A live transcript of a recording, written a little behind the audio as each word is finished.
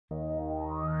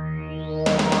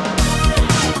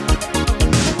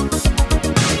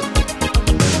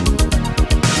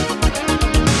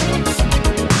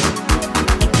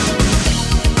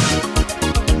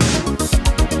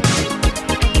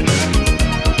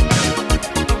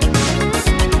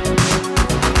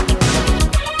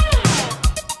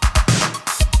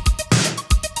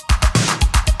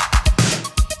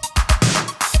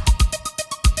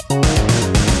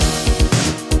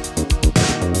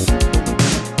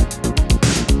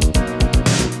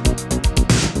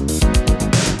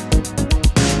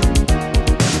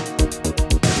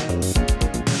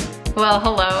Well,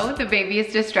 hello. The baby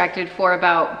is distracted for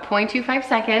about 0.25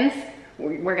 seconds.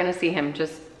 We're gonna see him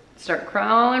just start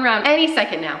crawling around any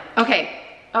second now. Okay.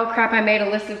 Oh crap, I made a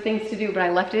list of things to do, but I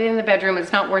left it in the bedroom.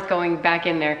 It's not worth going back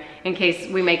in there in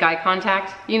case we make eye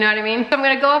contact. You know what I mean? I'm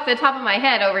gonna go off the top of my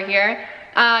head over here.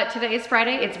 Today is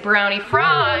Friday. It's Brownie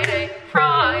Friday.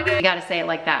 You gotta say it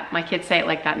like that. My kids say it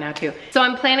like that now too. So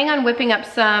I'm planning on whipping up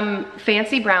some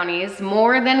fancy brownies,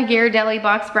 more than Ghirardelli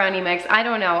box brownie mix. I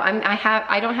don't know.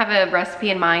 I don't have a recipe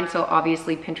in mind, so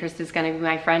obviously Pinterest is gonna be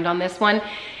my friend on this one.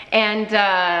 And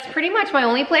it's pretty much my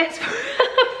only plans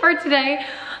for today.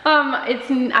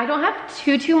 I don't have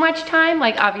too much time,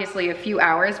 like obviously a few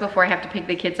hours before I have to pick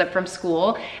the kids up from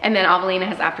school, and then Avelina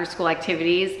has after school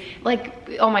activities. Like,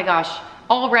 oh my gosh,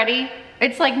 already,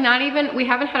 it's like not even, we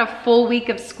haven't had a full week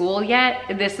of school yet.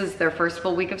 This is their first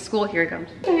full week of school. Here it comes.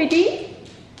 Ready?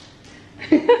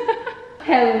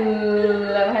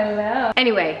 Hello.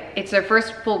 Anyway, it's their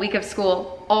first full week of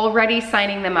school, already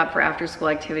signing them up for after school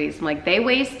activities. I'm like, they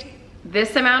waste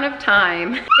this amount of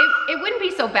time. It wouldn't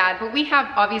be so bad, but we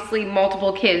have obviously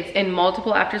multiple kids in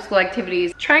multiple after school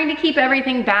activities, trying to keep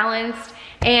everything balanced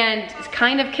and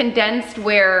kind of condensed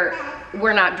where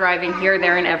we're not driving here,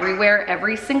 there, and everywhere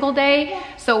every single day.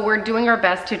 So we're doing our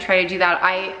best to try to do that.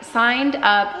 I signed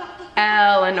up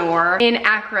Eleanor in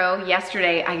acro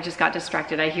yesterday. I just got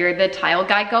distracted. I hear the tile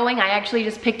guy going. I actually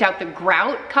just picked out the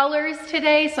grout colors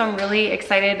today, so I'm really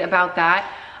excited about that.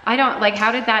 I don't, like,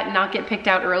 how did that not get picked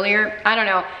out earlier? I don't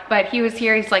know, but he was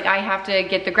here. He's like, I have to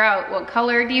get the grout. What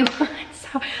color do you want?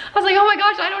 So I was like, oh my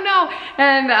gosh, I don't know.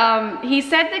 And he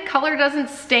said the color doesn't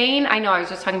stain. I know I was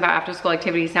just talking about after school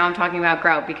activities. Now I'm talking about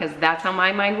grout because that's how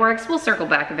my mind works. We'll circle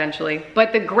back eventually.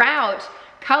 But the grout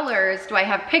colors, do I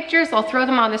have pictures? I'll throw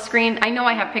them on the screen. I know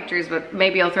I have pictures, but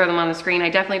maybe I'll throw them on the screen. I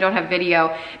definitely don't have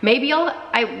video. Maybe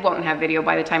I won't have video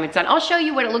by the time it's done. I'll show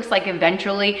you what it looks like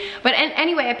eventually. But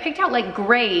anyway, I picked out like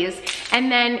grays,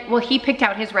 and then, well, he picked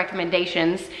out his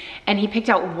recommendations, and he picked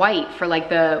out white for like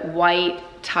the white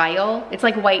tile. It's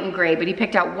like white and gray, but he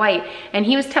picked out white, and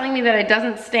he was telling me that it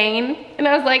doesn't stain, and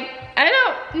I was like, I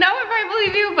don't know if I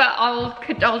believe you, but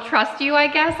I'll trust you, I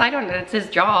guess. I don't know, it's his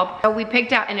job. So we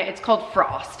picked out, and it's called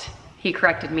Frost. He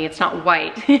corrected me, it's not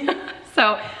white.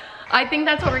 So I think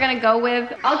that's what we're gonna go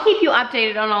with. I'll keep you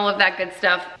updated on all of that good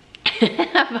stuff.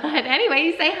 But anyway,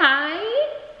 you say hi.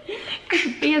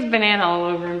 He has banana all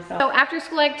over himself. So after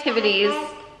school activities,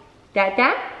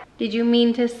 Dada, did you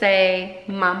mean to say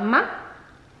mama?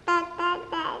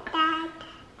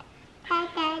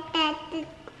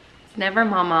 It's never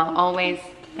mama, always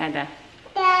Dada.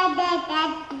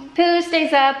 Who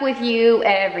stays up with you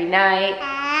every night?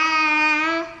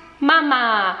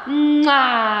 Mama.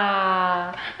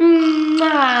 Mwah.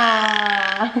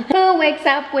 Mwah. Who wakes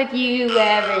up with you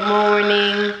every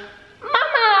morning?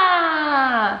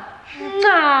 Mama.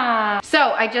 Mwah.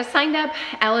 So I just signed up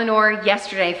Eleanor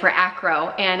yesterday for acro,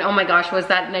 and oh my gosh, was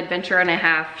that an adventure and a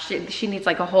half. She needs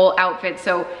like a whole outfit.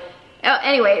 So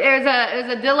anyway, there's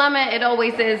a dilemma, it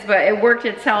always is, but it worked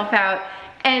itself out.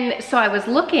 And so I was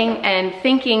looking and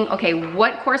thinking, okay,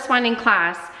 what corresponding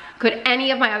class could any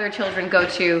of my other children go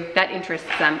to that interests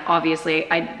them? Obviously,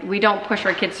 we don't push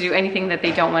our kids to do anything that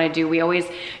they don't want to do. We always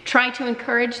try to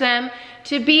encourage them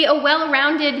to be a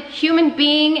well-rounded human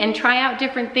being and try out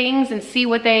different things and see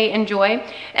what they enjoy.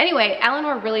 Anyway,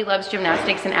 Eleanor really loves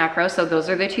gymnastics and acro, so those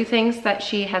are the two things that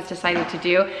she has decided to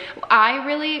do. I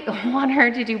really want her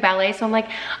to do ballet, so I'm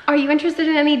like, are you interested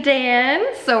in any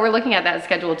dance? So we're looking at that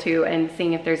schedule too and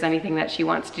seeing if there's anything that she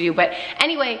wants to do. But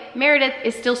anyway, Meredith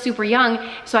is still super young,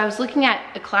 so I was looking at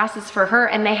the classes for her,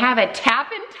 and they have a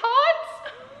tap and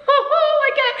tots. Oh my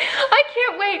God, I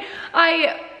can't wait.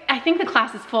 I think the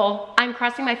class is full. I'm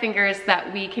crossing my fingers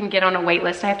that we can get on a wait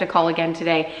list. I have to call again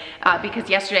today because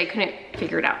yesterday I couldn't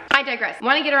figure it out. I digress. I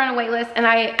want to get her on a wait list, and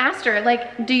I asked her,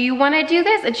 like, do you want to do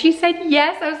this? And she said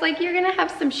yes. I was like, you're gonna have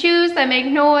some shoes that make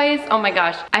noise. Oh my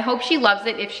gosh. I hope she loves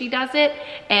it if she does it.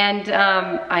 And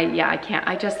I can't.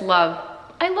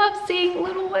 I love seeing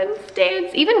little ones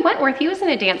dance. Even Wentworth, he was in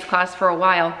a dance class for a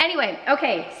while. Anyway,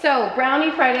 okay, so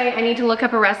Brownie Friday, I need to look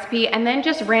up a recipe, and then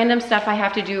just random stuff I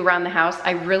have to do around the house.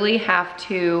 I really have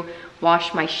to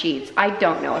wash my sheets. I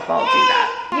don't know if I'll do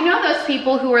that. You know those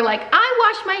people who are like,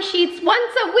 I wash my sheets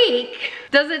once a week?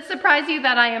 Does it surprise you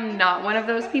that I am not one of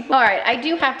those people? All right, I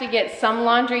do have to get some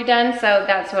laundry done, so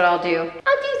that's what I'll do.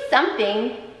 I'll do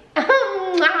something.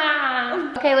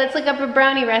 Okay, let's look up a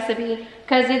brownie recipe,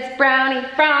 because it's Brownie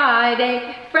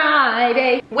Friday.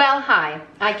 Well, hi.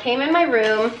 I came in my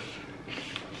room.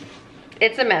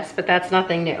 It's a mess, but that's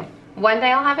nothing new. One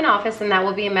day I'll have an office, and that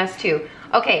will be a mess too.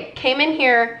 Okay, came in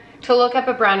here to look up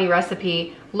a brownie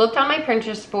recipe. looked on my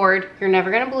Pinterest board. You're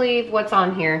never gonna believe what's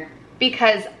on here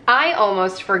because I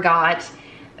almost forgot.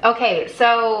 Okay,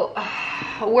 so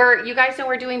you guys know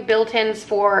we're doing built-ins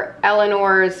for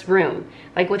Eleanor's room,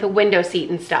 like with a window seat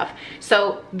and stuff.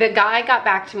 So the guy got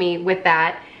back to me with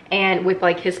that and with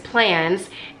like his plans,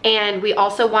 and we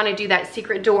also want to do that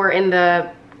secret door in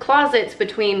the closets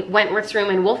between Wentworth's room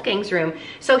and Wolfgang's room.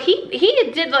 So he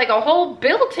did like a whole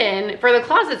built-in for the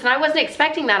closets, and I wasn't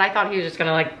expecting that. I thought he was just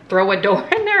gonna like throw a door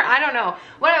in there. I don't know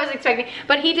what I was expecting,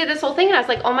 but he did this whole thing and I was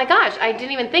like, oh my gosh, I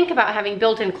didn't even think about having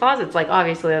built-in closets. Like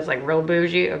obviously that's like real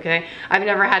bougie, okay? I've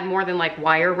never had more than like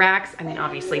wire racks. I mean,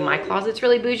 obviously my closet's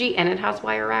really bougie and it has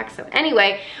wire racks. So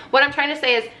anyway, what I'm trying to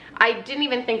say is I didn't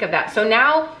even think of that. So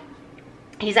now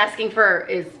he's asking for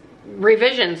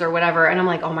revisions or whatever, and I'm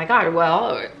like, oh my god,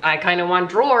 well, I kind of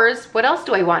want drawers. What else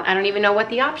do I want? I don't even know what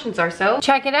the options are. So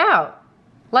check it out.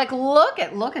 Like look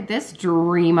at this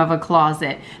dream of a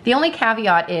closet. The only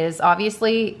caveat is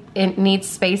obviously it needs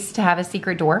space to have a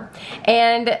secret door,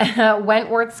 and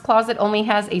Wentworth's closet only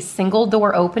has a single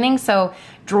door opening, so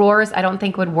drawers I don't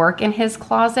think would work in his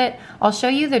closet. I'll show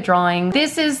you the drawing.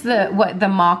 This is the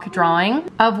mock drawing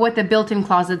of what the built-in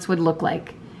closets would look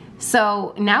like.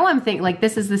 So now I'm thinking, like,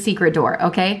 this is the secret door,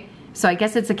 okay? So I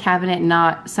guess it's a cabinet,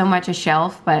 not so much a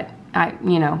shelf, but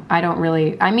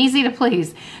I'm easy to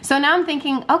please. So now I'm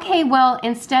thinking, okay, well,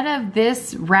 instead of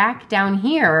this rack down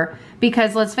here,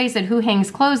 because let's face it, who hangs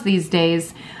clothes these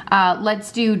days?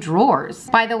 Let's do drawers.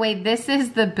 By the way, this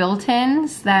is the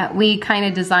built-ins that we kind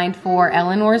of designed for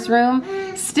Eleanor's room.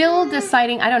 Still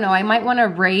deciding, I don't know, I might want to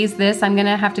raise this. I'm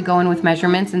gonna have to go in with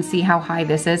measurements and see how high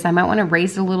this is. I might want to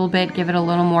raise it a little bit, give it a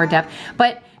little more depth.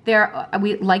 But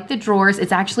we like the drawers.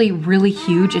 It's actually really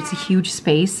huge. It's a huge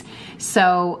space.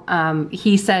 So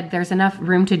he said there's enough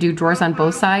room to do drawers on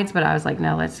both sides, but I was like,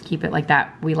 no, let's keep it like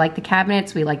that. We like the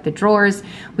cabinets, we like the drawers,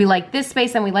 we like this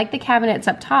space, and we like the cabinets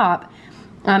up top.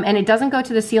 And it doesn't go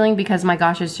to the ceiling because my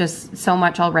gosh, it's just so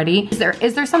much already.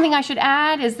 Is there something I should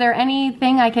add? Is there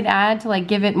anything I could add to like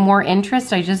give it more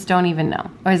interest? I just don't even know.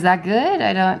 Or is that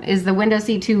good? Is the window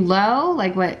seat too low?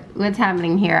 Like what's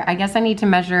happening here? I guess I need to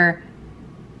measure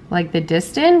like the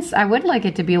distance. I would like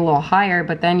it to be a little higher,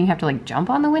 but then you have to like jump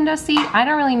on the window seat. I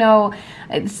don't really know.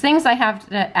 It's things I have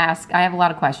to ask. I have a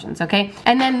lot of questions, okay?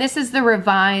 And then this is the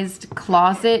revised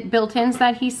closet built-ins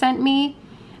that he sent me.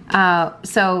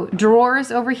 So drawers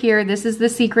over here, this is the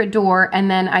secret door, and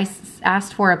then I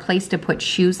asked for a place to put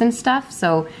shoes and stuff,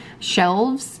 so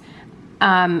shelves.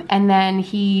 And then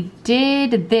he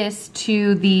did this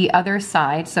to the other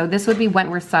side. So this would be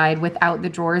Wentworth side without the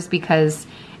drawers because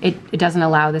it doesn't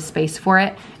allow the space for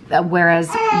it. Whereas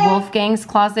Wolfgang's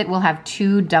closet will have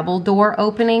 2 double door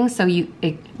openings, so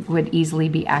it would easily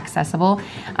be accessible.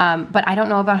 But I don't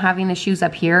know about having the shoes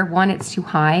up here. 1, it's too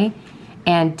high.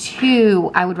 And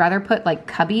 2, I would rather put like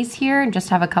cubbies here and just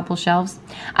have a couple shelves.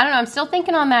 I don't know, I'm still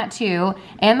thinking on that too.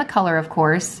 And the color, of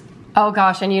course. Oh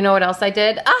gosh, and you know what else I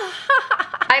did?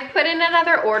 I put in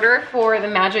another order for the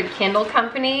Magic Candle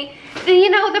Company. You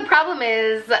know, the problem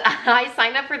is I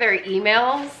signed up for their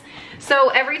emails. So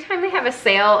every time they have a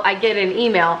sale, I get an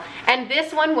email. And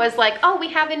this one was like, oh, we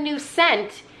have a new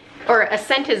scent, or a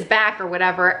scent is back or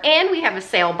whatever. And we have a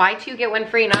sale, buy 2, get 1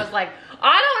 free. And I was like,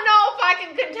 I don't know if I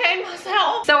can contain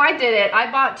myself. So I did it.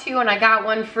 I bought 2 and I got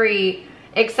 1 free,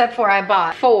 except for I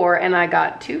bought 4 and I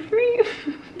got 2 free.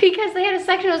 Because they had a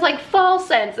section that was like fall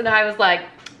scents, and I was like,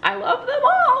 I love them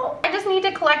all. I just need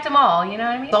to collect them all, you know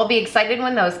what I mean? So I'll be excited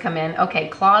when those come in. Okay,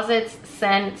 closets,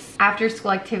 scents, after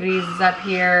school activities is up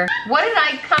here. What did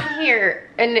I come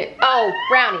here and, oh,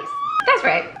 brownies. That's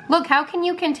right. Look, how can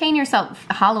you contain yourself?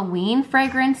 Halloween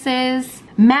fragrances,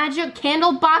 Magic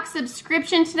Candle Box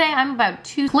subscription today. I'm about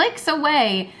 2 clicks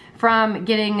away from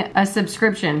getting a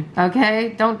subscription,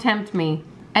 okay? Don't tempt me.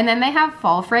 And then they have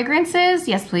fall fragrances.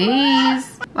 Yes,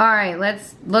 please. All right,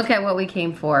 let's look at what we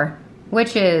came for,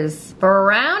 which is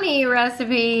brownie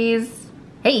recipes.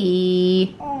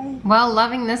 Hey. Well,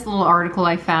 loving this little article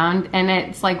I found, and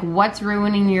it's like, what's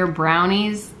ruining your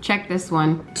brownies? Check this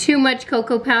one. Too much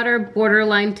cocoa powder,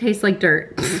 borderline tastes like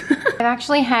dirt. I've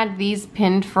actually had these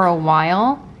pinned for a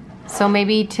while, so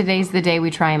maybe today's the day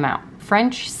we try them out.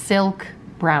 French silk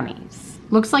brownies.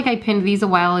 Looks like I pinned these a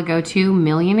while ago too,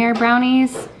 millionaire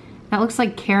brownies. That looks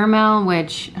like caramel,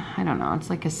 which, I don't know, it's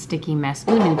like a sticky mess.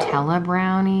 Ooh, Nutella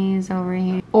brownies over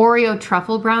here. Oreo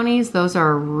truffle brownies, those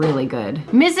are really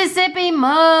good. Mississippi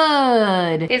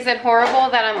mud. Is it horrible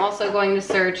that I'm also going to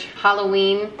search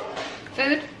Halloween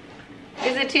food?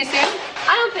 Is it too soon?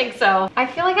 I don't think so. I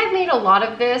feel like I've made a lot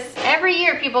of this. Every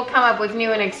year people come up with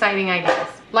new and exciting ideas.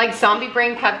 Like zombie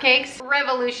brain cupcakes?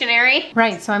 Revolutionary.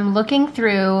 Right, so I'm looking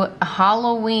through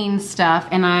Halloween stuff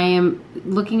and I am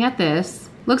looking at this.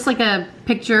 Looks like a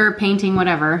picture, painting,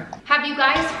 whatever. Have you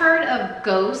guys heard of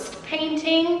ghost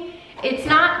painting? It's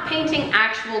not painting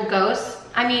actual ghosts.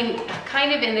 I mean,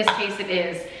 kind of in this case it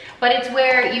is. But it's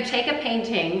where you take a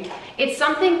painting. It's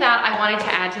something that I wanted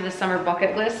to add to the summer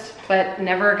bucket list, but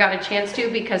never got a chance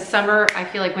to because summer, I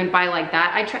feel like, went by like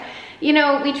that. You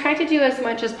know, we try to do as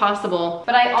much as possible,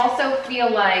 but I also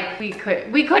feel like we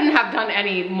couldn't have done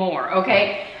any more,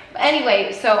 okay? But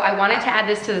anyway, so I wanted to add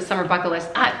this to the summer bucket list.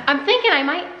 I'm thinking I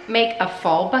might make a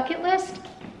fall bucket list.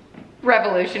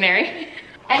 Revolutionary.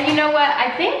 And you know what?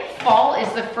 I think fall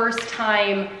is the first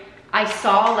time I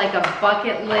saw like a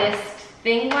bucket list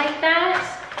thing like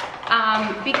that.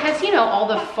 Because, you know, all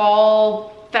the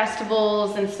fall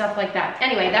festivals and stuff like that.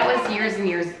 Anyway, that was years and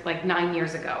years, like 9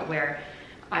 years ago, where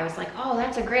I was like, oh,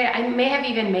 that's a great, I may have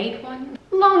even made one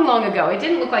long ago. It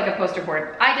didn't look like a poster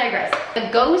board. I digress. The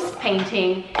ghost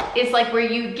painting is like where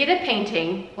you get a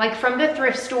painting, like from the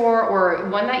thrift store or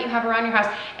one that you have around your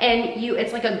house, and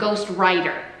it's like a ghost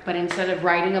writer. But instead of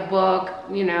writing a book,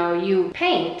 you know, you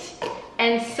paint.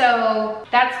 And so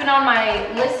that's been on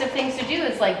my list of things to do,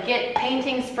 is like get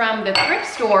paintings from the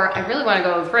thrift store. I really want to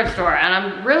go to the thrift store and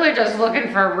I'm really just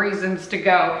looking for reasons to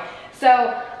go.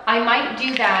 So I might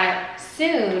do that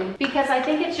soon because I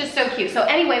think it's just so cute. So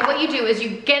anyway, what you do is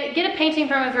you get a painting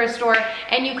from a thrift store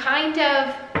and you kind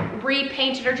of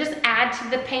repaint it or just add to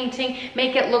the painting,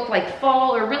 make it look like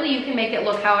fall, or really you can make it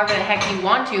look however the heck you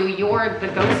want to. You're the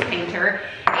ghost painter.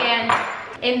 And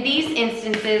in these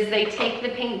instances, they take the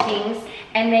paintings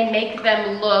and they make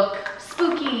them look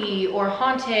spooky or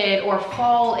haunted or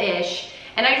fall-ish.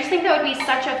 And I just think that would be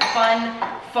such a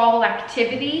fun fall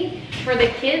activity for the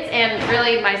kids. And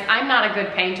really, I'm not a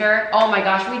good painter. Oh my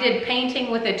gosh, we did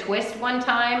painting with a twist one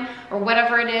time, or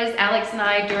whatever it is, Alex and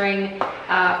I, during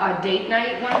a date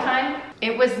night one time.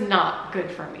 It was not good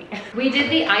for me. We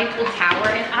did the Eiffel Tower,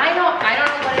 and I don't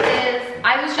know what it is.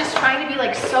 I was just trying to be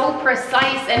like so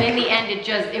precise, and in the end,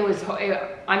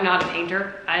 I'm not a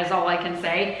painter, is all I can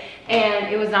say.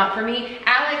 And it was not for me.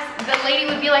 Alex, the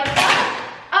lady would be like,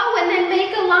 oh, and then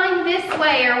make a line this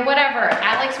way or whatever.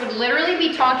 Alex would literally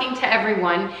be talking to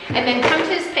everyone and then come to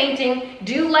his painting,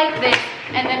 do like this,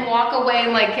 and then walk away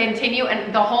and like continue.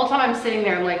 And the whole time I'm sitting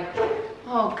there, I'm like,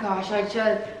 oh gosh,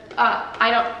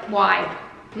 why?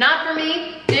 Not for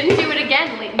me, didn't do it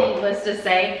again, needless to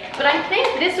say. But I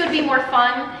think this would be more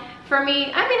fun for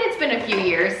me. I mean, it's been a few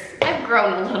years. I've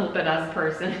grown a little bit as a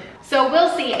person. So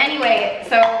we'll see. Anyway,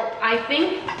 so I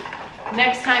think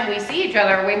next time we see each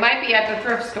other, we might be at the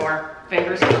thrift store,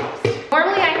 fingers crossed.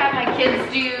 Normally I have my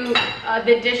kids do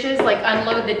the dishes, like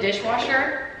unload the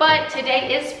dishwasher, but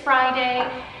today is Friday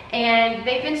and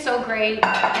they've been so great,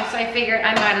 and so I figured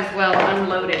I might as well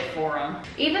unload it for them.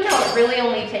 Even though it really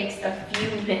only takes a few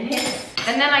minutes,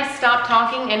 and then I stop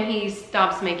talking and he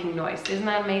stops making noise. Isn't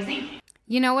that amazing?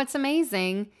 You know what's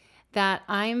amazing? That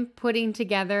I'm putting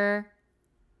together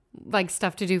like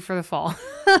stuff to do for the fall.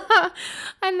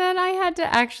 And then I had to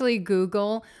actually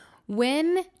Google,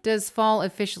 when does fall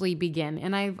officially begin?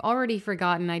 And I've already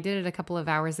forgotten. I did it a couple of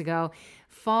hours ago.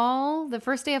 Fall, the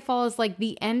first day of fall is like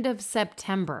the end of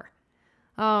September.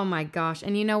 Oh my gosh.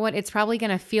 And you know what? It's probably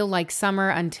going to feel like summer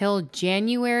until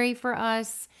January for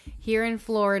us here in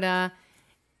Florida.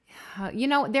 You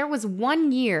know, there was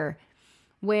one year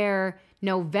where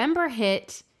November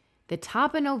hit, the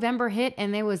top of November hit,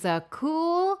 and there was a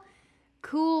cool,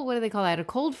 what do they call that? A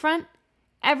cold front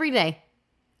every day.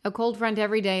 A cold front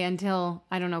every day until,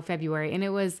 I don't know, February. And it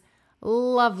was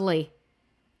lovely.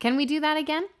 Can we do that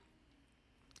again?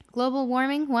 Global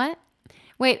warming? What?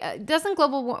 Wait, doesn't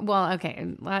global warming... Well, okay.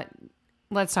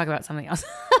 Let's talk about something else.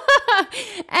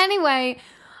 Anyway,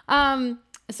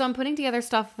 so I'm putting together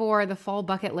stuff for the fall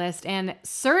bucket list. And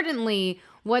certainly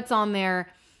what's on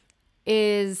there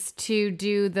is to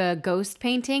do the ghost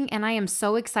painting, and I am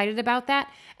so excited about that.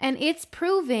 And it's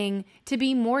proving to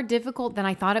be more difficult than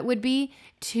I thought it would be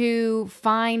to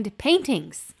find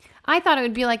paintings. I thought it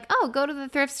would be like, oh, go to the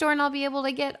thrift store and I'll be able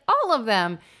to get all of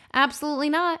them. Absolutely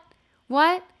not.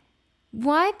 What?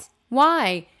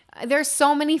 Why? There's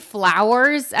so many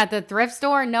flowers at the thrift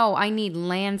store. No, I need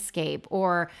landscape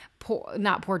or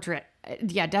not portrait.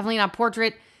 Yeah, definitely not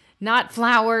portrait, not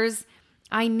flowers.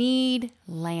 I need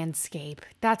landscape.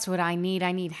 That's what I need.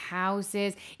 I need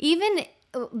houses. Even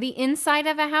the inside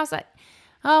of a house.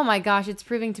 Oh my gosh, it's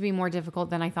proving to be more difficult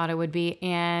than I thought it would be.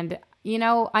 And, you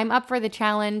know, I'm up for the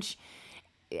challenge.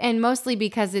 And mostly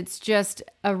because it's just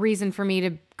a reason for me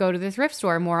to go to the thrift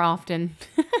store more often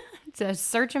to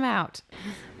search them out.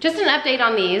 Just an update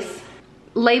on these.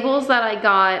 labels that I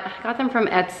got them from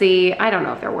Etsy. I don't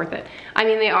know if they're worth it. I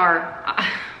mean, they are,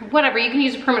 whatever, you can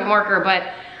use a permanent marker,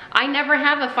 but I never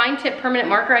have a fine tip permanent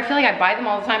marker. I feel like I buy them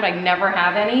all the time, but I never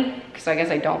have any, because I guess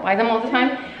I don't buy them all the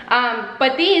time.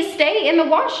 But these stay in the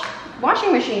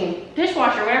washing machine,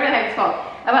 dishwasher, whatever the heck it's called.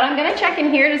 But I'm gonna check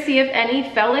in here to see if any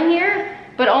fell in here,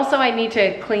 but also I need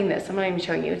to clean this. I'm not even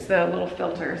showing you, it's the little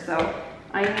filter, so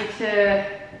I need to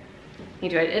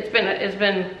do it. It's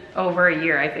been over a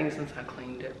year, I think, since I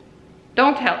cleaned it.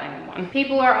 Don't tell anyone.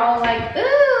 People are all like,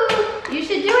 ooh, you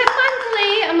should do it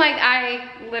monthly. I'm like, I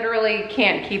literally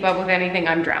can't keep up with anything.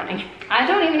 I'm drowning. I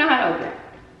don't even know how to open it.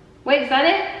 Wait, is that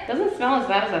it? Doesn't smell as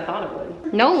bad as I thought it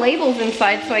would. No labels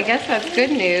inside, so I guess that's good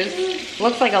news.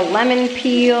 Looks like a lemon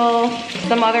peel,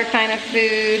 some other kind of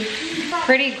food.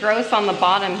 Pretty gross on the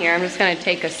bottom here. I'm just gonna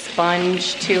take a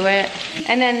sponge to it.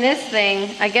 And then this thing,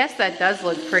 I guess that does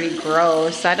look pretty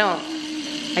gross.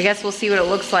 I guess we'll see what it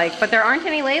looks like. But there aren't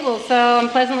any labels, so I'm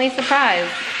pleasantly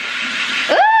surprised.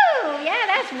 Ooh, yeah,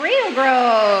 that's real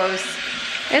gross.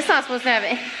 It's not supposed to have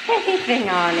anything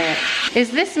on it.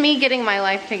 Is this me getting my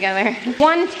life together?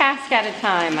 One task at a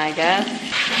time, I guess.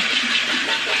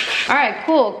 All right,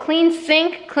 cool. Clean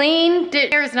sink, clean dish.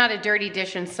 There is not a dirty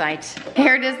dish in sight.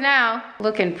 Here it is now.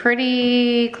 Looking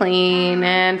pretty clean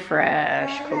and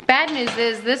fresh. Cool. Bad news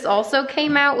is this also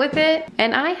came out with it,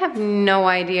 and I have no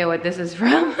idea what this is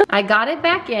from. I got it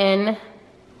back in.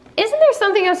 Isn't there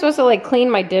something I'm supposed to like clean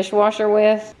my dishwasher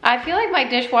with? I feel like my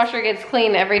dishwasher gets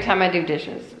clean every time I do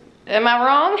dishes. Am I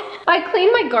wrong? I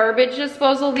cleaned my garbage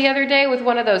disposal the other day with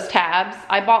one of those tabs.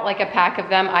 I bought like a pack of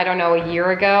them, I don't know, a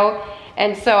year ago.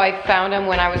 And so I found them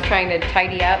when I was trying to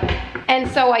tidy up. And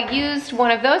so I used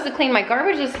one of those to clean my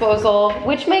garbage disposal,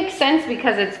 which makes sense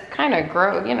because it's kind of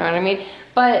gross, you know what I mean?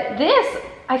 But this,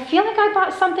 I feel like I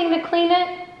bought something to clean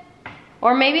it.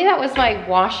 Or maybe that was my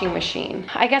washing machine.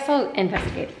 I guess I'll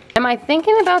investigate. Am I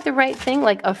thinking about the right thing?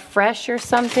 Like a fresh or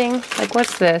something? Like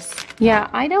what's this? Yeah,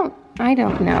 I don't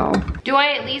know. Do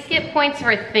I at least get points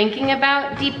for thinking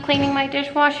about deep cleaning my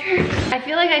dishwasher? I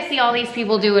feel like I see all these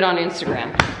people do it on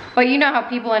Instagram. But you know how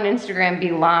people on Instagram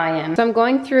be lying. So I'm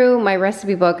going through my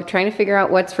recipe book, trying to figure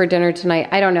out what's for dinner tonight.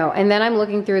 I don't know. And then I'm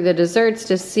looking through the desserts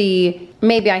to see,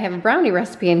 maybe I have a brownie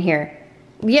recipe in here.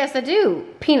 Yes, I do.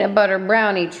 Peanut butter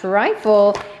brownie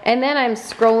trifle. And then I'm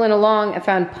scrolling along. I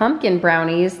found pumpkin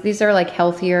brownies. These are like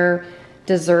healthier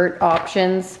dessert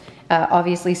options.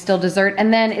 Obviously still dessert.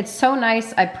 And then it's so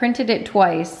nice, I printed it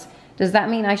twice. Does that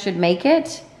mean I should make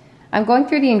it? I'm going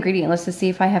through the ingredient list to see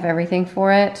if I have everything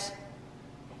for it.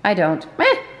 I don't.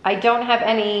 I don't have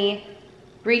any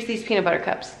Reese's peanut butter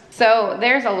cups. So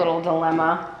there's a little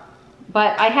dilemma.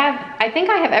 But I think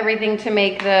I have everything to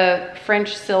make the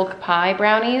French silk pie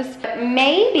brownies.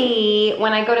 Maybe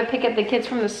when I go to pick up the kids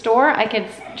from the store, I could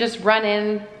just run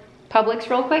in Publix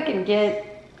real quick and get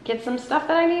some stuff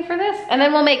that I need for this. And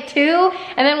then we'll make two,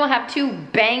 and then we'll have two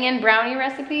banging brownie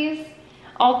recipes.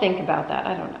 I'll think about that,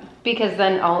 I don't know. Because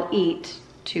then I'll eat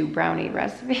 2 brownie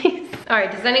recipes. All right,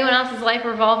 does anyone else's life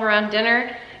revolve around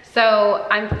dinner? So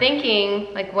I'm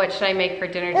thinking, like, what should I make for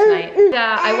dinner tonight?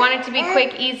 I want it to be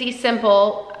quick, easy,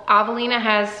 simple. Avelina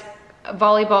has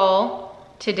volleyball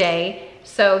today,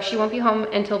 so she won't be home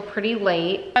until pretty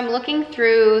late. I'm looking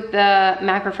through the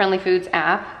Macro Friendly Foods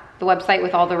app, the website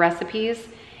with all the recipes,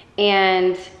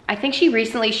 and I think she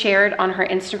recently shared on her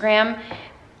Instagram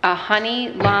a honey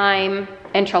lime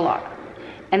enchilada.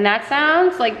 And that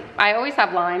sounds like, I always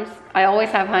have limes, I always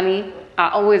have honey, I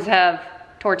always have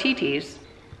tortillas.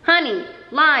 Honey,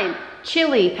 lime,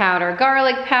 chili powder,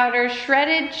 garlic powder,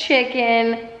 shredded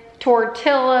chicken,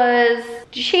 tortillas,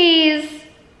 cheese,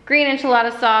 green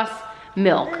enchilada sauce,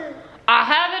 milk. I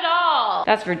have it all.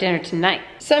 That's for dinner tonight.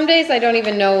 Some days I don't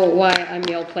even know why I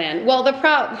meal plan. Well,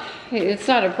 it's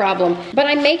not a problem, but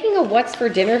I'm making a what's for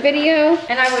dinner video,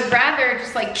 and I would rather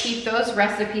just like keep those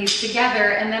recipes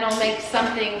together, and then I'll make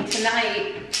something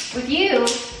tonight with you,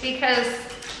 because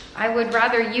I would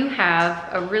rather you have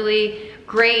a really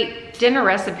great dinner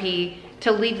recipe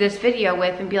to leave this video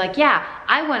with and be like, yeah,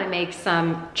 I wanna make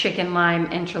some chicken lime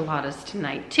enchiladas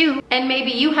tonight too. And maybe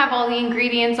you have all the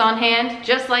ingredients on hand,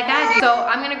 just like I do. So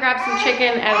I'm gonna grab some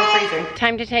chicken out of the freezer.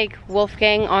 Time to take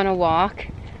Wolfgang on a walk.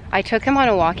 I took him on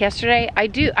a walk yesterday. I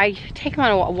take him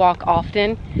on a walk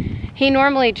often. He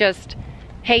normally just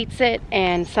hates it,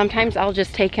 and sometimes I'll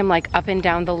just take him like up and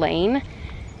down the lane.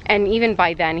 And even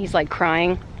by then, he's like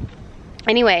crying.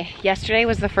 Anyway, yesterday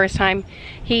was the first time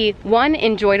he, one,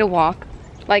 enjoyed a walk.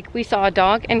 Like, we saw a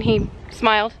dog and he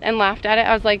smiled and laughed at it.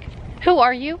 I was like, who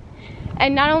are you?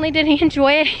 And not only did he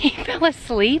enjoy it, he fell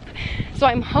asleep. So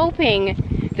I'm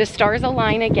hoping the stars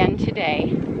align again today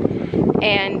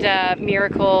and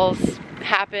miracles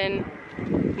happen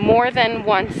more than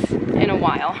once in a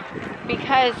while.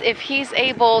 Because if he's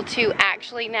able to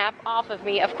actually nap off of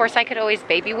me, of course I could always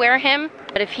baby wear him,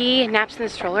 but if he naps in the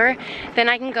stroller, then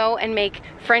I can go and make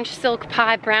French silk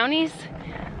pie brownies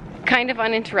kind of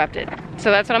uninterrupted.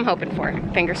 So that's what I'm hoping for,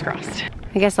 fingers crossed.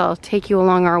 I guess I'll take you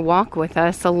along our walk with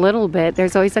us a little bit.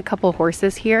 There's always a couple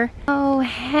horses here. Oh,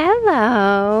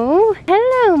 hello.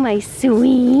 Hello, my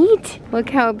sweet. Look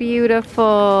how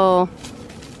beautiful.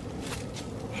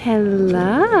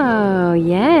 Hello.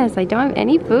 Yes, I don't have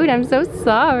any food. I'm so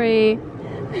sorry.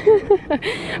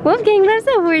 Wolfgang loves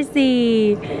a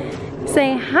horsey.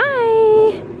 Say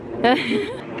hi.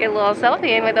 Get a little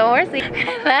selfie in with the horsey.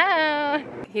 Hello.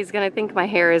 He's gonna think my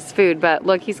hair is food, but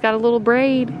look, he's got a little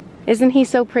braid. Isn't he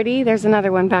so pretty? There's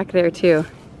another one back there too.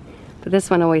 But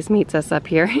this one always meets us up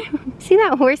here. See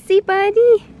that horsey,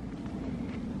 buddy?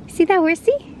 See that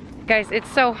horsey? Guys,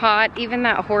 it's so hot. Even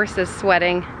that horse is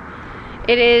sweating.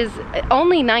 It is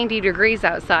only 90 degrees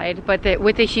outside, but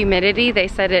with the humidity, they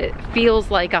said it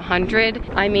feels like 100.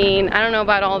 I mean, I don't know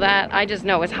about all that. I just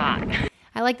know it's hot.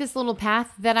 I like this little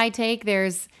path that I take.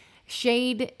 There's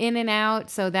shade in and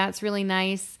out, so that's really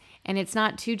nice. And it's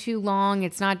not too long.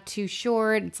 It's not too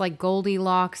short. It's like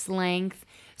Goldilocks length.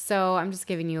 So I'm just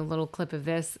giving you a little clip of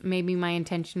this. Maybe my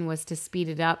intention was to speed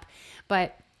it up,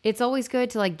 but it's always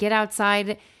good to like get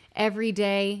outside every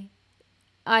day.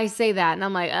 I say that and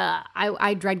I'm like,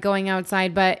 I dread going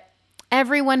outside, but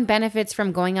everyone benefits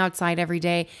from going outside every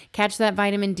day. Catch that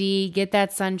vitamin D, get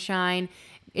that sunshine.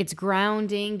 It's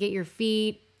grounding, get your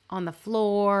feet on the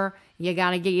floor. You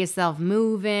got to get yourself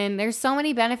moving. There's so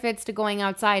many benefits to going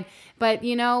outside, but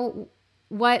you know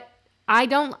what?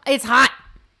 It's hot.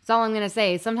 That's all I'm going to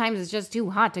say. Sometimes it's just too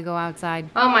hot to go outside.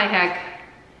 Oh my heck.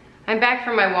 I'm back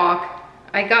from my walk.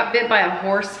 I got bit by a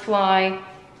horsefly,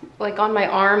 like on my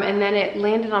arm, and then it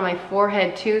landed on my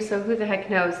forehead too, so who the heck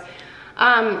knows.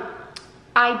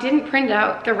 I didn't print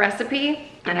out the recipe,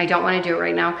 and I don't want to do it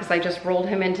right now because I just rolled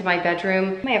him into my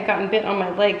bedroom. I may have gotten bit on my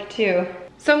leg too.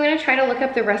 So I'm gonna try to look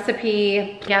up the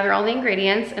recipe, gather all the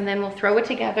ingredients, and then we'll throw it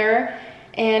together,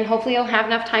 and hopefully I'll have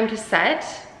enough time to set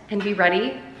and be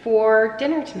ready for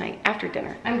dinner tonight, after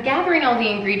dinner. I'm gathering all the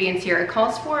ingredients here. It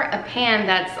calls for a pan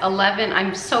that's 11,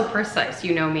 I'm so precise,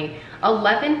 you know me,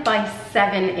 11 by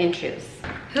 7 inches.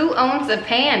 Who owns a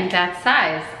pan that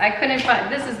size? I couldn't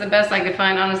find, this is the best I could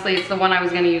find, honestly. It's the one I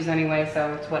was gonna use anyway,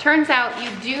 so it's what. Turns out you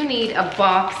do need a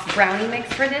box brownie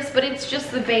mix for this, but it's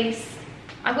just the base,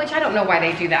 which I don't know why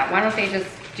they do that. Why don't they just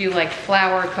do like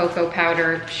flour, cocoa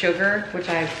powder, sugar, which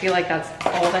I feel like that's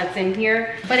all that's in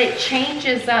here. But it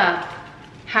changes up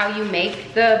how you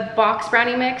make the box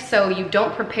brownie mix, so you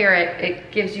don't prepare it,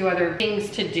 it gives you other things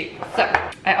to do. So,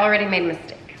 I already made a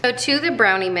mistake. So to the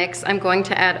brownie mix, I'm going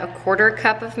to add 1/4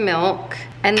 cup of milk,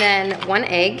 and then 1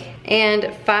 egg,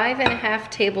 and 5½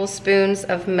 tablespoons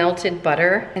of melted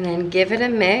butter, and then give it a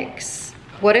mix.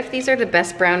 What if these are the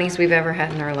best brownies we've ever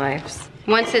had in our lives?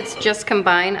 Once it's just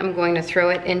combined, I'm going to throw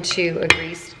it into a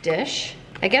greased dish.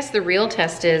 I guess the real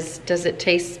test is, does it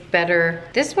taste better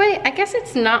this way? I guess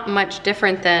it's not much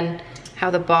different than how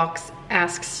the box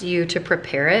asks you to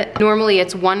prepare it. Normally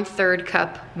it's 1/3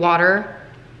 cup water,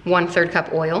 1/3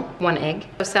 cup oil, 1 egg.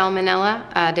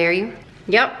 Salmonella, dare you?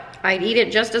 Yep, I'd eat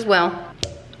it just as well.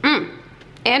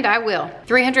 And I will.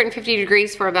 350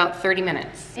 degrees for about 30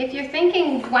 minutes. If you're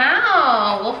thinking,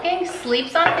 wow, Wolfgang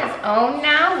sleeps on his own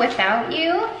now without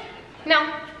you? No,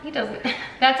 he doesn't.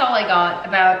 That's all I got,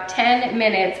 about 10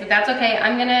 minutes, but that's okay.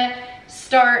 I'm gonna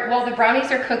start, while the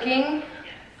brownies are cooking,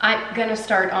 I'm gonna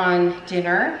start on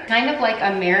dinner. Kind of like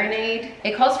a marinade.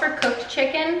 It calls for cooked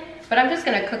chicken, but I'm just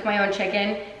gonna cook my own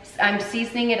chicken. I'm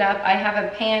seasoning it up. I have a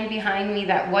pan behind me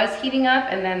that was heating up,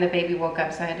 and then the baby woke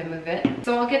up, so I had to move it.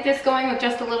 So I'll get this going with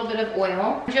just a little bit of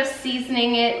oil. I'm just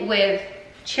seasoning it with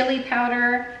chili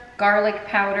powder, garlic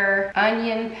powder,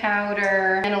 onion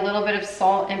powder, and a little bit of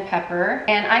salt and pepper.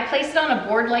 And I place it on a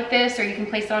board like this, or you can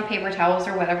place it on paper towels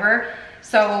or whatever,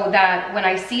 so that when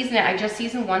I season it, I just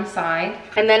season one side.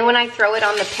 And then when I throw it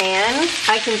on the pan,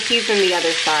 I can season the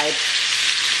other side.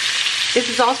 This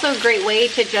is also a great way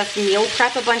to just meal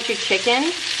prep a bunch of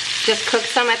chicken. Just cook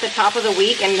some at the top of the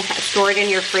week and store it in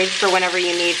your fridge for whenever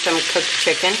you need some cooked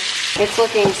chicken. It's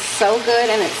looking so good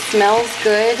and it smells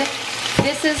good.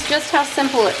 This is just how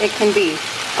simple it can be.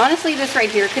 Honestly, this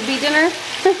right here could be dinner,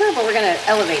 but we're gonna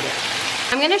elevate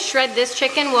it. I'm gonna shred this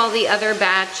chicken while the other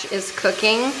batch is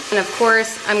cooking. And of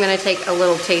course, I'm gonna take a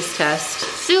little taste test.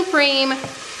 Supreme,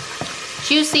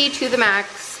 juicy to the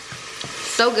max.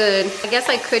 So good. I guess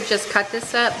I could just cut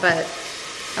this up, but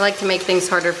I like to make things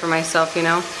harder for myself, you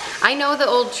know? I know the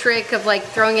old trick of like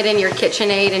throwing it in your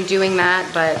KitchenAid and doing that,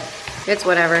 but It's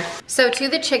whatever. So to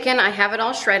the chicken, I have it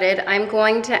all shredded. I'm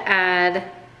going to add,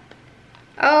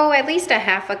 oh, at least a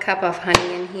 ½ cup of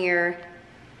honey in here.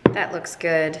 That looks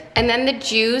good. And then the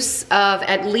juice of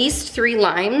at least 3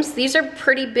 limes. These are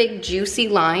pretty big, juicy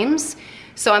limes.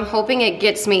 So I'm hoping it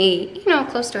gets me, you know,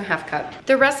 close to a ½ cup.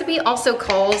 The recipe also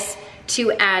calls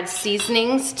to add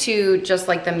seasonings to just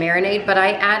like the marinade, but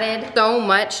I added so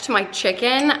much to my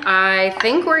chicken. I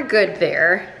think we're good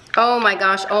there. Oh my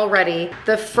gosh, already.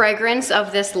 The fragrance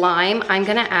of this lime, I'm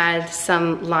gonna add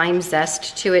some lime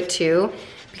zest to it too,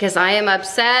 because I am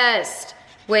obsessed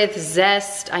with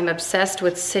zest. I'm obsessed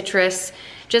with citrus.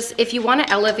 Just if you wanna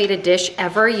elevate a dish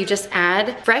ever, you just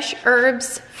add fresh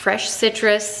herbs, fresh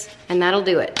citrus, and that'll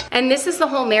do it. And this is the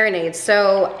whole marinade.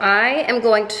 So I am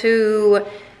going to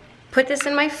put this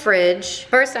in my fridge.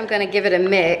 First, I'm gonna give it a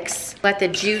mix, let the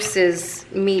juices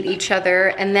meet each other,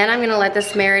 and then I'm gonna let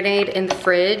this marinade in the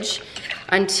fridge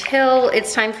until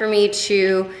it's time for me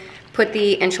to put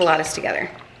the enchiladas together.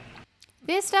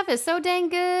 This stuff is so dang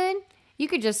good. You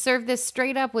could just serve this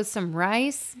straight up with some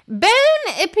rice. Bon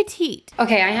appetit.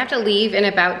 Okay, I have to leave in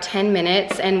about 10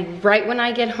 minutes, and right when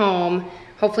I get home,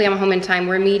 hopefully I'm home in time,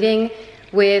 we're meeting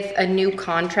with a new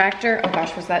contractor. Oh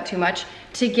gosh, was that too much?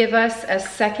 To give us a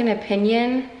second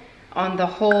opinion on the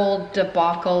whole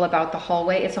debacle about the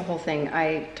hallway. It's a whole thing.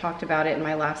 I talked about it in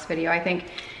my last video, I think.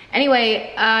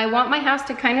 Anyway, I want my house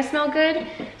to kind of smell good,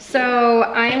 so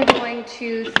I am going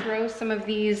to throw some of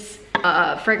these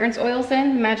fragrance oils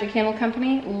in, Magic Candle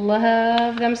Company.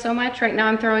 Love them so much. Right now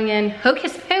I'm throwing in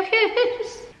Hocus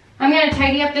Pocus. I'm gonna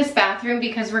tidy up this bathroom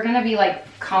because we're gonna be like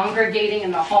congregating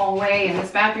in the hallway, and this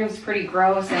bathroom's pretty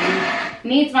gross and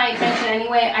needs my attention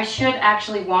anyway. I should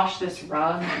actually wash this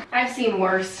rug. I've seen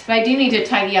worse, but I do need to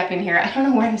tidy up in here. I don't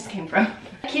know where this came from.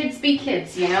 Kids be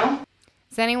kids, you know?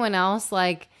 Does anyone else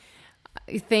like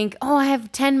think, oh, I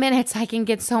have 10 minutes, I can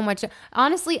get so much.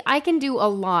 Honestly, I can do a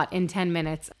lot in 10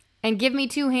 minutes. And give me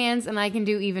 2 hands and I can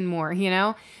do even more, you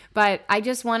know? But I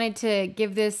just wanted to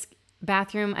give this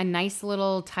bathroom a nice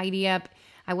little tidy up.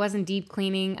 I wasn't deep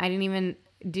cleaning. I didn't even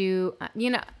do, you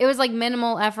know, it was like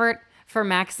minimal effort for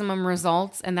maximum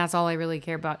results, and that's all I really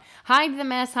care about. Hide the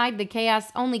mess, hide the chaos,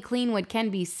 only clean what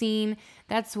can be seen.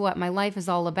 That's what my life is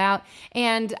all about.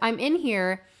 And I'm in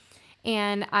here,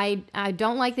 and I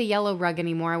don't like the yellow rug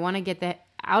anymore. I want to get that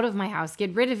out of my house,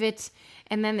 get rid of it.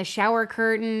 And then the shower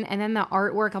curtain, and then the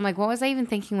artwork. I'm like, what was I even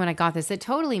thinking when I got this? It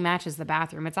totally matches the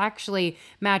bathroom. It's actually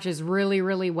matches really,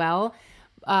 really well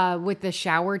with the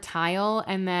shower tile.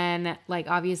 And then, like,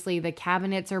 obviously the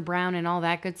cabinets are brown and all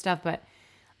that good stuff. But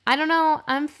I don't know.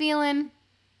 I'm feeling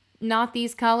not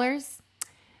these colors.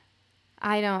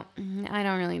 I don't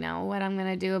really know what I'm going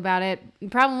to do about it.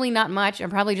 Probably not much. I'm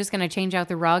probably just going to change out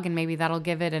the rug, and maybe that'll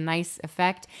give it a nice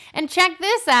effect. And check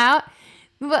this out.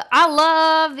 But I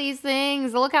love these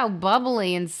things. Look how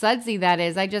bubbly and sudsy that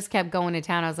is. I just kept going to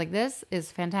town. I was like, this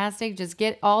is fantastic. Just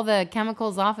get all the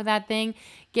chemicals off of that thing.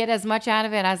 Get as much out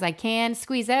of it as I can.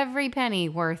 Squeeze every penny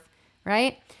worth,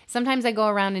 right? Sometimes I go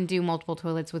around and do multiple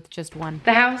toilets with just one.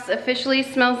 The house officially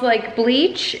smells like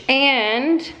bleach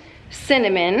and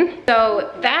cinnamon. So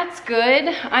that's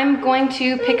good. I'm going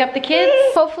to pick up the kids.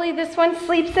 Hopefully this one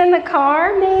sleeps in the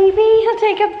car. Maybe he'll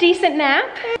take a decent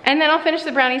nap. And then I'll finish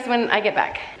the brownies when I get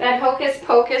back. That Hocus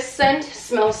Pocus scent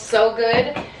smells so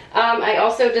good. I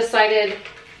also decided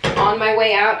on my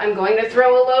way out, I'm going to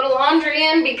throw a load of laundry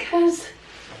in because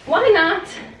why not?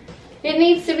 It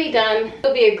needs to be done.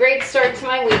 It'll be a great start to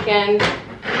my weekend.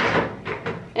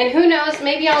 And who knows,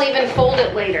 maybe I'll even fold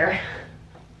it later.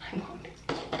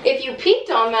 If you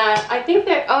peeked on that, I think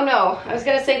that, oh no, I was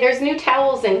gonna say there's new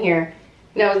towels in here.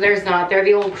 No, there's not. They're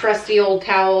the old crusty old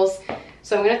towels.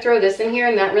 So I'm gonna throw this in here,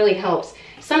 and that really helps.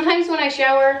 Sometimes when I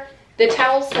shower, the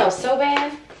towels smell so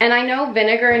bad. And I know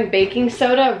vinegar and baking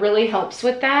soda really helps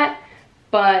with that,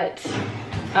 but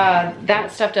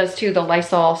that stuff does too, the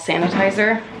Lysol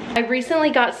sanitizer. I recently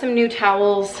got some new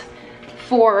towels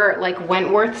for like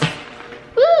Wentworth's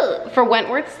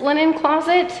linen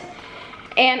closet.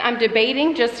 And I'm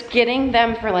debating just getting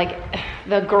them for like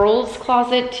the girls'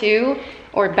 closet too,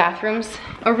 or bathrooms.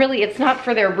 Or really, it's not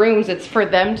for their rooms, it's for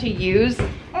them to use.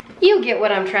 You get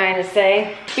what I'm trying to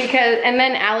say. And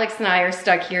then Alex and I are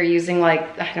stuck here using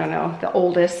like, I don't know, the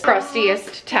oldest,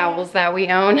 crustiest towels that we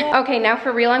own. Okay, now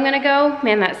for real I'm gonna go.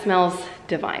 Man, that smells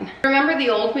divine. Remember the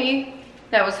old me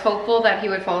that was hopeful that he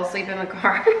would fall asleep in the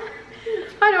car?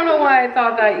 I don't know why I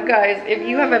thought that, you guys. If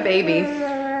you have a baby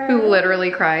who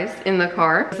literally cries in the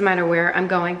car, doesn't matter where I'm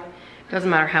going, doesn't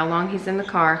matter how long he's in the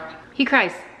car, he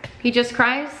cries. He just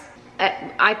cries.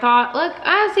 I thought, look,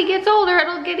 as he gets older,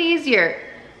 it'll get easier.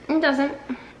 It doesn't.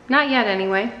 Not yet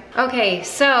anyway. Okay,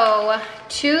 so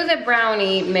to the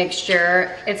brownie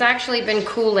mixture, it's actually been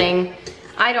cooling.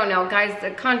 I don't know, guys,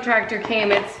 the contractor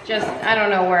came, it's just, I don't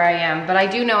know where I am, but I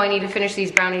do know I need to finish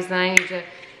these brownies, then I need to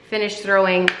finish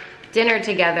throwing dinner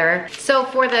together. So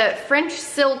for the French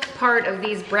silk part of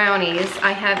these brownies,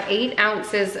 I have 8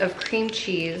 ounces of cream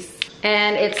cheese,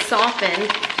 and it's softened.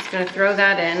 Just gonna throw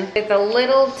that in with a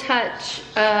little touch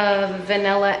of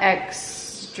vanilla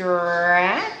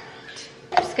extract.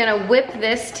 Just gonna whip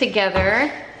this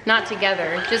together. Not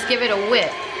together, just give it a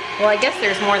whip. Well, I guess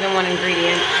there's more than one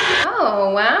ingredient.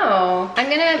 Oh, wow. I'm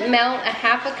gonna melt a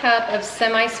half a cup of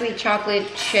semi-sweet chocolate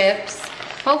chips.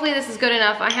 Hopefully this is good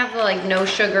enough. I have the like no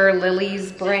sugar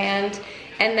Lily's brand.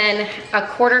 And then a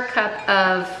 1/4 cup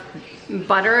of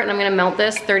butter, and I'm gonna melt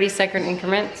this 30-second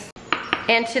increments.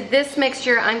 And to this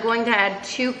mixture, I'm going to add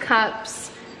 2 cups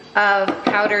of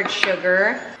powdered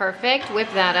sugar. Perfect, whip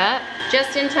that up.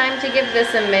 Just in time to give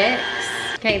this a mix.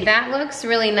 Okay, that looks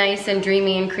really nice and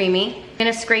dreamy and creamy. I'm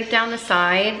gonna scrape down the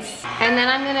sides, and then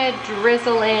I'm gonna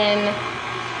drizzle in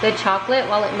the chocolate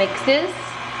while it mixes.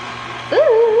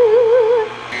 Ooh.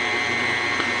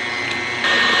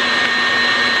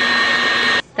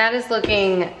 That is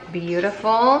looking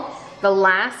beautiful. The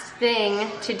last thing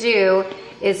to do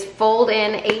is fold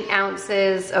in 8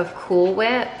 ounces of Cool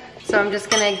Whip. So I'm just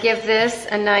gonna give this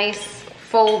a nice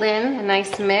fold in, a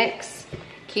nice mix.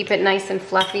 Keep it nice and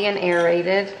fluffy and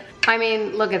aerated. I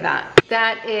mean, look at that.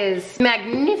 That is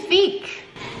magnifique.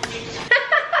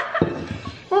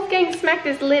 Wolfgang smacked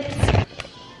his lips.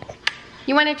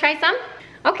 You wanna try some?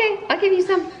 Okay, I'll give you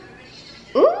some.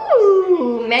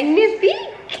 Ooh,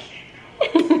 magnifique.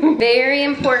 Very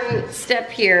important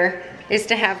step here is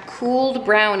to have cooled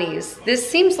brownies. This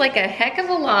seems like a heck of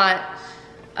a lot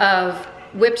of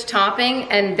whipped topping,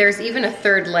 and there's even a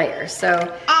 3rd layer.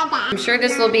 So I'm sure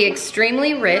this will be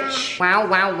extremely rich. Wow,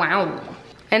 wow, wow.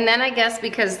 And then I guess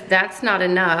because that's not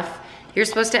enough, you're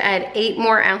supposed to add 8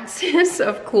 more ounces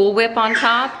of Cool Whip on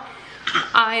top.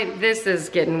 This is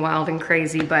getting wild and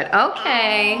crazy, but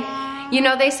okay. You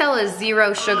know, they sell a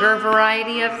 0 sugar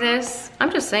variety of this.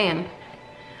 I'm just saying.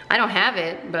 I don't have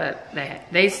it, but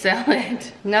they sell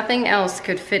it. Nothing else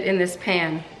could fit in this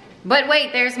pan. But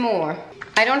wait, there's more.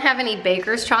 I don't have any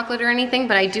baker's chocolate or anything,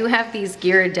 but I do have these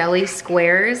Ghirardelli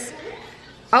squares.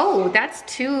 Oh, that's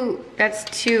too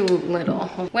little.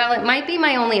 Well, it might be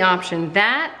my only option.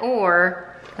 That or,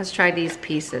 let's try these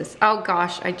pieces. Oh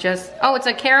gosh, oh, it's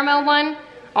a caramel one?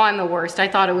 Oh, I'm the worst. I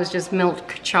thought it was just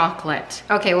milk chocolate.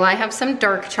 Okay, well I have some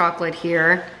dark chocolate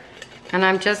here, and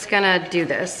I'm just gonna do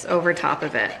this over top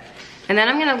of it. And then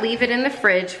I'm gonna leave it in the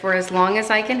fridge for as long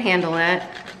as I can handle it.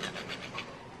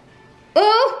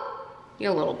 Ooh!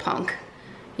 You little punk.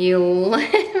 You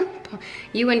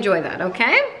enjoy that,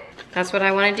 okay? That's what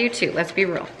I wanna do too, let's be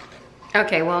real.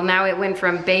 Okay, well now it went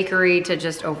from bakery to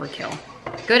just overkill.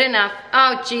 Good enough.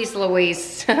 Oh, geez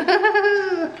Louise.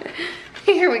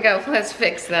 Here we go, let's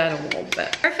fix that a little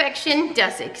bit. Perfection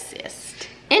does exist.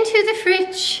 Into the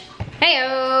fridge.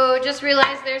 Hey-oh, just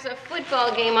realized there's a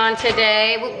football game on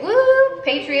today. Woo,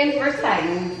 Patreon for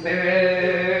Titans.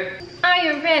 Are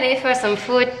you ready for some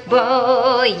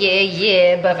football? Yeah,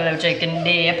 yeah, buffalo chicken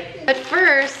dip. But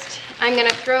first, I'm gonna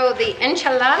throw the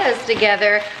enchiladas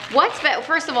together.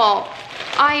 First of all,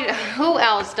 who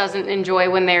else doesn't enjoy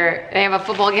when they have a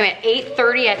football game at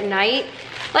 8:30 at night?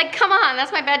 Like, come on,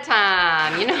 that's my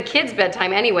bedtime. You know, the kids'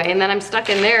 bedtime anyway, and then I'm stuck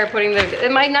in there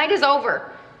my night is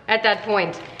over at that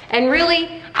point. And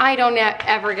really, I don't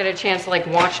ever get a chance to like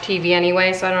watch TV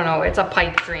anyway, so I don't know, it's a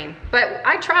pipe dream. But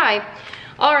I try.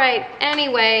 All right,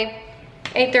 anyway,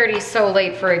 8:30 is so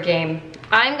late for a game.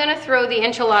 I'm gonna throw the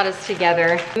enchiladas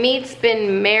together. Meat's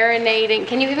been marinating.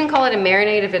 Can you even call it a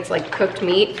marinade if it's like cooked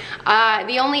meat?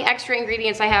 The only extra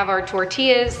ingredients I have are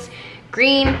tortillas,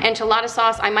 green enchilada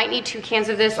sauce. I might need 2 cans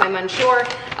of this, I'm unsure.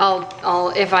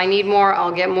 If I need more,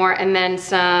 I'll get more. And then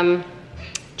some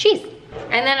cheese.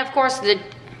 And then of course the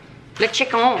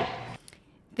chicken.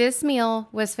 This meal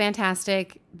was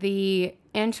fantastic. The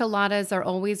enchiladas are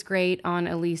always great on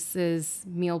Elise's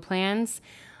meal plans.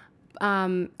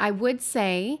 I would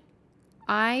say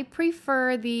I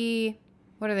prefer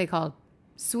what are they called?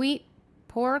 Sweet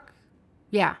pork?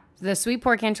 Yeah, the sweet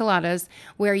pork enchiladas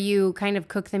where you kind of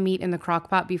cook the meat in the crock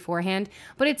pot beforehand,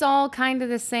 but it's all kind of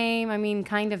the same. I mean,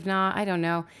 kind of not, I don't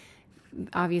know.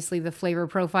 Obviously the flavor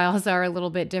profiles are a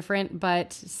little bit different,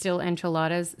 but still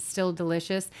enchiladas, still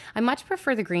delicious. I much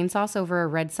prefer the green sauce over a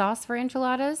red sauce for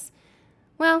enchiladas.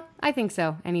 Well, I think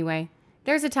so anyway.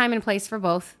 There's a time and place for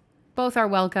both. Both are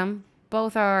welcome.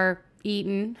 Both are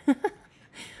eaten.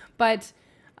 But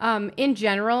In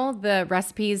general, the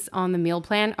recipes on the meal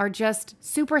plan are just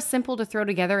super simple to throw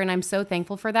together, and I'm so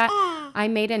thankful for that. I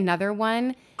made another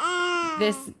one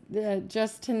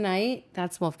just tonight.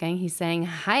 That's Wolfgang. He's saying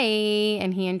hi,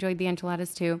 and he enjoyed the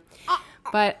enchiladas too.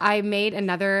 But I made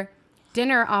another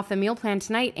dinner off the meal plan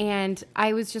tonight, and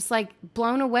I was just like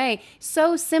blown away.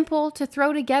 So simple to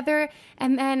throw together,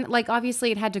 and then like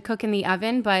obviously it had to cook in the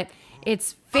oven, but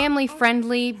it's family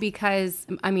friendly because,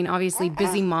 I mean, obviously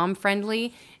busy mom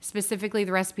friendly, specifically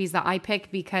the recipes that I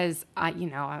pick because I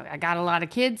got a lot of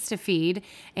kids to feed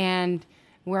and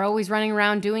we're always running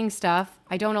around doing stuff.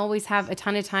 I don't always have a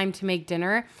ton of time to make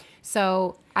dinner,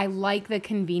 so I like the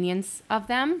convenience of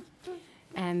them.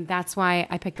 And that's why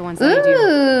I pick the ones that I do.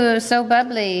 Ooh, so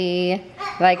bubbly.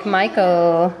 Like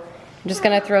Michael. I'm just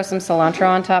going to throw some cilantro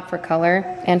on top for color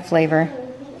and flavor.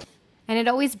 And it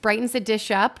always brightens the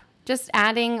dish up. Just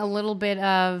adding a little bit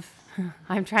of,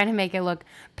 I'm trying to make it look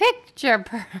picture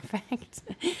perfect.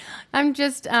 I'm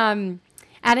just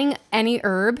adding any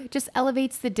herb. Just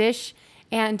elevates the dish.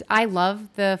 And I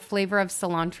love the flavor of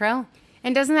cilantro.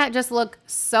 And doesn't that just look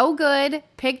so good?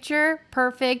 Picture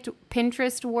perfect,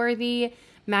 Pinterest worthy,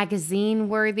 magazine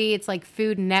worthy. It's like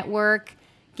Food Network.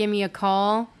 Give me a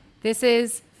call. This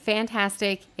is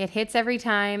fantastic. It hits every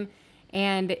time.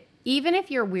 And even if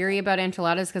you're weary about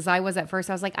enchiladas, because I was at first,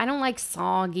 I was like, I don't like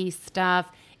soggy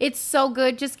stuff. It's so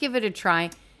good. Just give it a try.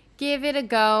 Give it a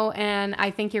go. And I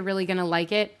think you're really going to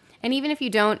like it. And even if you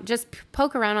don't, just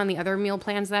poke around on the other meal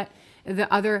plans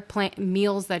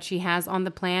meals that she has on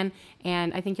the plan,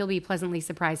 and I think you'll be pleasantly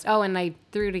surprised. Oh, and I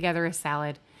threw together a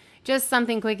salad. Just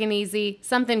something quick and easy,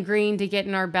 something green to get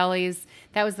in our bellies.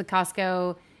 That was the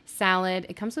Costco salad.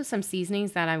 It comes with some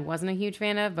seasonings that I wasn't a huge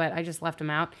fan of, but I just left them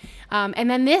out.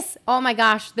 And then this, oh my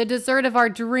gosh, the dessert of our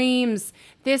dreams.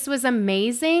 This was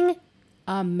amazing.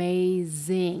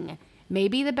 Amazing.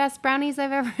 Maybe the best brownies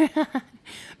I've ever had.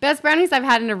 Best brownies I've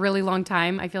had in a really long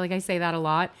time. I feel like I say that a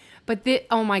lot. But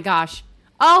oh my gosh.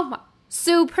 Oh, my,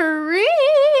 supreme.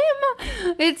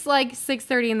 It's like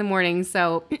 6:30 in the morning,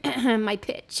 so my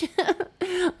pitch.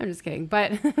 I'm just kidding.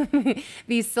 But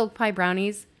these silk pie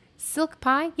brownies. Silk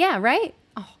pie? Yeah, right?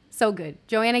 Oh, so good.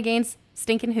 Joanna Gaines,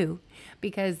 stinking who?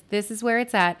 Because this is where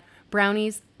it's at.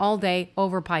 Brownies all day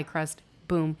over pie crust.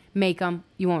 Boom. Make them.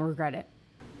 You won't regret it.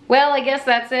 Well, I guess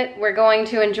that's it. We're going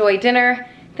to enjoy dinner.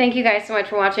 Thank you guys so much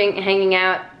for watching and hanging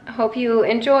out. I hope you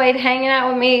enjoyed hanging out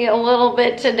with me a little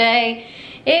bit today.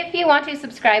 If you want to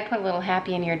subscribe, put a little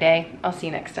happy in your day. I'll see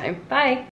you next time. Bye.